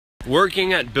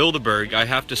Working at Bilderberg, I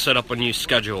have to set up a new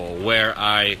schedule where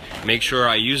I make sure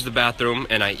I use the bathroom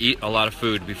and I eat a lot of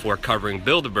food before covering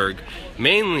Bilderberg,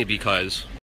 mainly because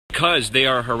they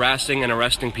are harassing and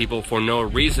arresting people for no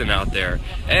reason out there.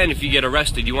 And if you get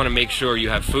arrested, you want to make sure you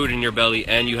have food in your belly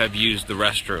and you have used the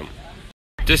restroom.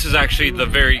 This is actually the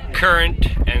very current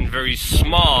and very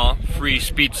small free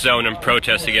speech zone and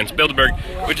protest against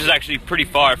Bilderberg, which is actually pretty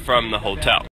far from the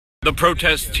hotel. The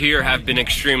protests here have been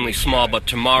extremely small, but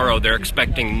tomorrow they're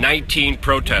expecting 19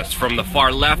 protests from the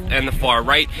far left and the far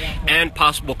right, and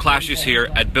possible clashes here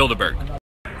at Bilderberg.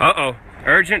 Uh-oh,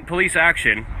 urgent police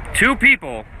action. 2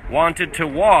 people wanted to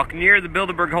walk near the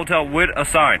Bilderberg Hotel with a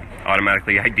sign.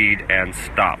 Automatically ID'd and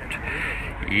stopped.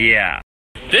 Yeah.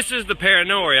 This is the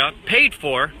paranoia paid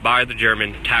for by the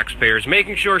German taxpayers,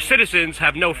 making sure citizens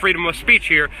have no freedom of speech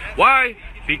here. Why?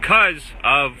 Because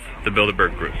of the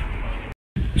Bilderberg group.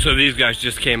 So these guys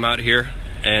just came out here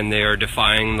and they are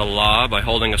defying the law by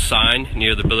holding a sign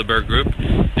near the Bilderberg group,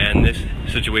 and this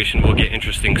situation will get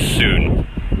interesting soon.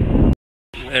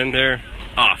 And they're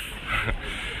off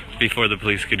before the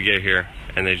police could get here,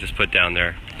 and they just put down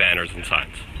their banners and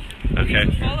signs. Okay?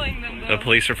 The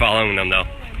police are following them though.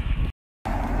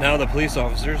 Now the police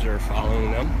officers are following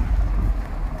them.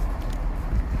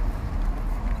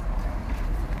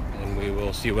 And we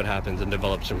will see what happens and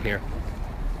develops from here.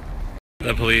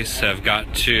 The police have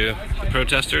got to the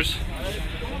protesters,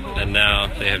 and now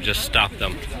they have just stopped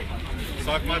them.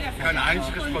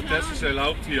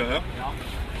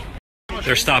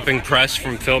 They're stopping press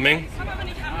from filming,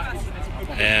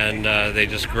 and they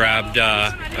just grabbed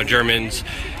a German's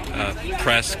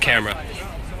press camera.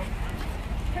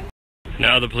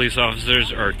 Now the police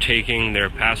officers are taking their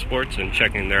passports and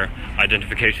checking their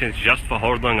identifications just for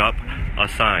holding up a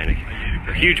sign.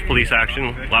 A huge police action,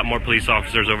 a lot more police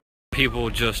officers over. People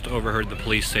just overheard the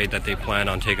police say that they plan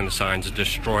on taking the signs and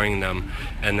destroying them,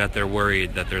 and that they're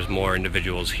worried that there's more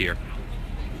individuals here.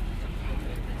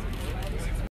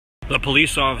 The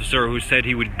police officer who said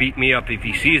he would beat me up if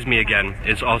he sees me again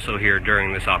is also here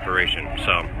during this operation.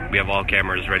 So we have all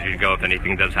cameras ready to go if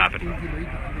anything does happen.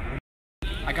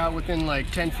 I got within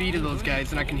like 10 feet of those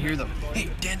guys and I can hear them, hey,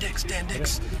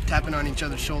 Dandix, tapping on each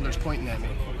other's shoulders, pointing at me.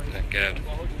 Good.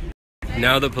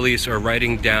 Now the police are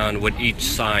writing down what each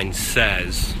sign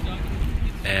says,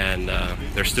 and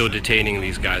they're still detaining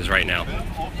these guys right now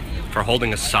for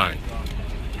holding a sign.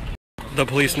 The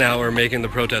police now are making the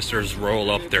protesters roll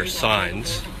up their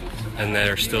signs, and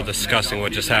they're still discussing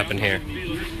what just happened here.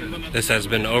 This has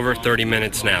been over 30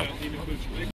 minutes now.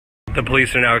 The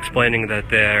police are now explaining that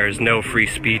there's no free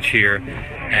speech here,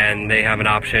 and they have an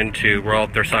option to roll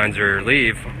up their signs or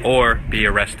leave, or be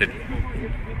arrested.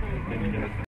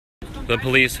 The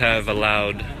police have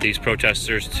allowed these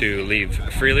protesters to leave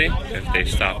freely if they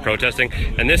stop protesting,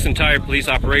 and this entire police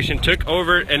operation took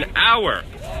over an hour.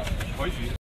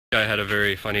 I had a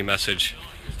very funny message.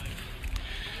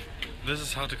 This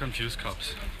is how to confuse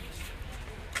cops.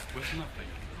 With nothing.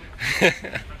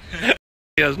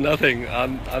 He has nothing.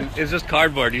 It's just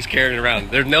cardboard he's carrying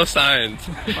around. There's no signs.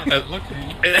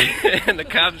 And the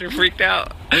cops are freaked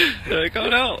out. They're like, oh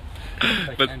no.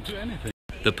 But can't do anything.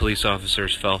 The police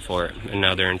officers fell for it, and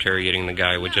now they're interrogating the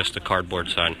guy with just a cardboard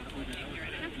sign.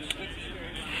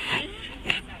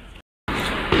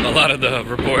 A lot of the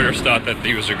reporters thought that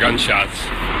these were gunshots,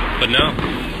 but no,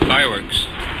 fireworks.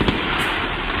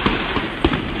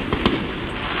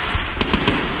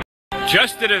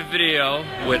 Just did a video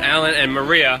with Alan and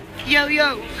Maria. Yo,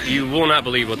 yo. You will not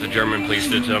believe what the German police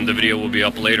did to them. The video will be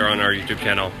up later on our YouTube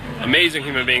channel. Amazing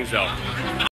human beings though.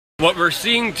 What we're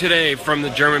seeing today from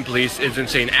the German police is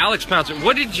insane. Alex Pounce,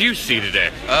 what did you see today?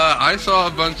 I saw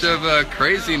a bunch of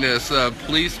craziness,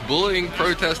 police bullying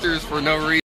protesters for no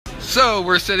reason. So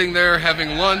we're sitting there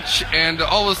having lunch, and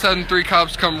all of a sudden 3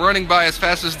 cops come running by as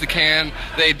fast as they can.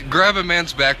 They grab a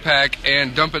man's backpack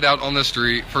and dump it out on the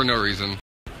street for no reason.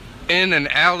 In an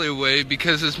alleyway,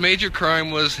 because his major crime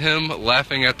was him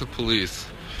laughing at the police.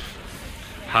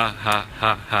 Ha ha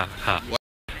ha ha ha.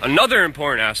 Another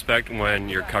important aspect when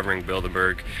you're covering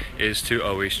Bilderberg is to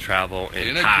always travel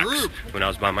in packs. Group. When I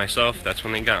was by myself, that's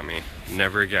when they got me.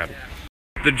 Never again.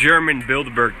 The German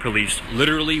Bilderberg police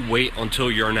literally wait until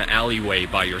you're in an alleyway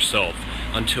by yourself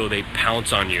until they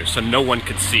pounce on you so no one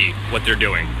could see what they're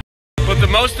doing. But the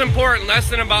most important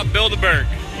lesson about Bilderberg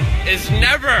is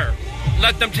never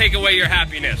let them take away your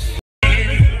happiness.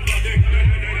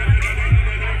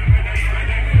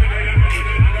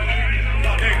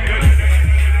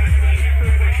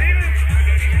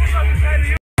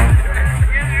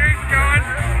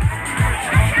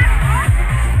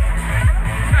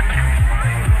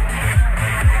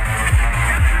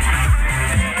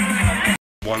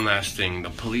 one last thing.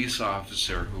 The police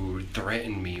officer who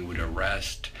threatened me with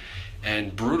arrest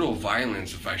and brutal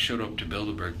violence if I showed up to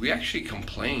Bilderberg, we actually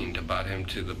complained about him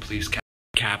to the police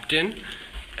captain,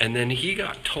 and then he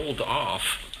got told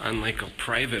off on like a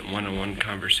private one-on-one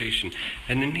conversation,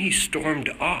 and then he stormed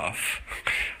off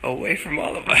away from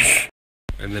all of us.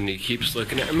 And then he keeps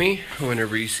looking at me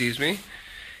whenever he sees me,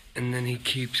 and then he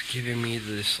keeps giving me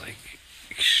this like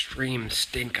extreme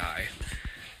stink eye.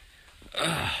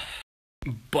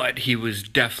 But he was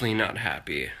definitely not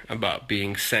happy about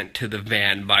being sent to the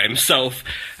van by himself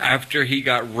after he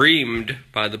got reamed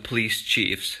by the police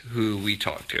chiefs who we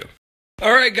talked to.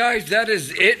 Alright guys, that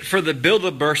is it for the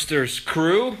Bilderbursters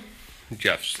crew.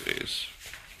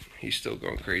 He's still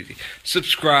going crazy.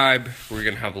 Subscribe, we're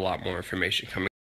going to have a lot more information coming.